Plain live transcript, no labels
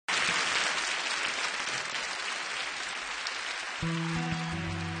Vorrei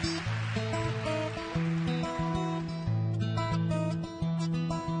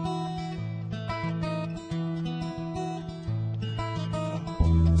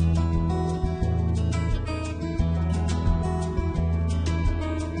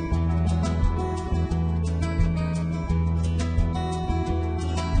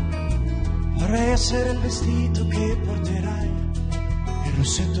essere il vestito che porterai, il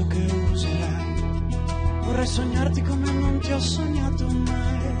rossetto che userai. Vorrei sognarti come non ti ho sognato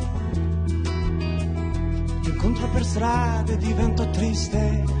mai. Ti incontro per strada e divento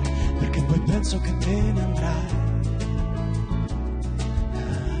triste, perché poi penso che te ne andrai.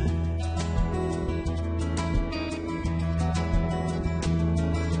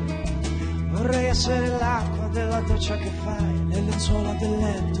 Vorrei essere l'acqua della doccia che fai, le lenzuola del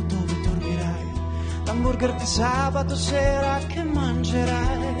letto dove dormirai, l'hamburger di sabato sera che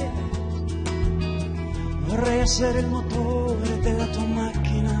mangerai. Vorrei essere il motore della tua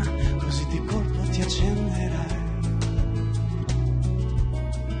macchina, così di colpo ti accenderai.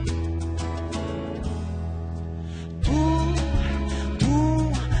 Tu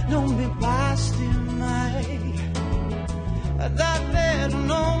non mi basti mai, davvero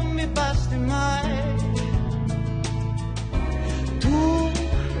non mi basti mai. Tu,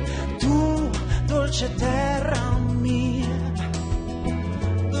 dolce terra mia,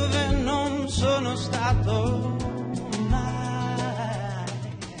 dove non sono stato mai.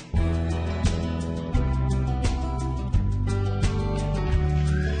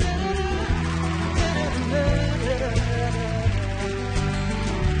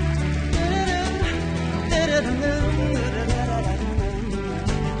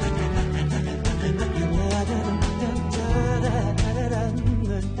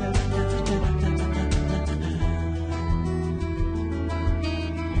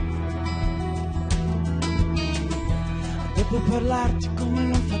 Devo parlarti come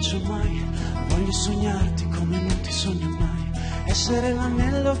non faccio mai, voglio sognarti come non ti sogno mai, essere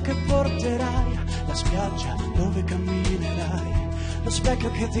l'anello che porterai, la spiaggia dove camminerai, lo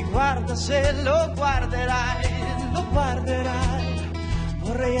specchio che ti guarda se lo guarderai, lo guarderai.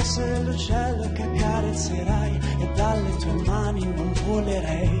 Vorrei essere l'uccello che accarezzerai e dalle tue mani non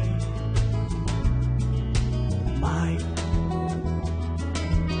volerei mai.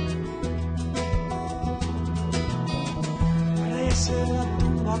 Vorrei essere la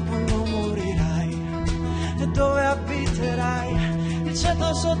tomba quando morirai e dove abiterai, il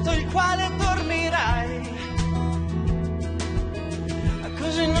ceto sotto il quale dormirai.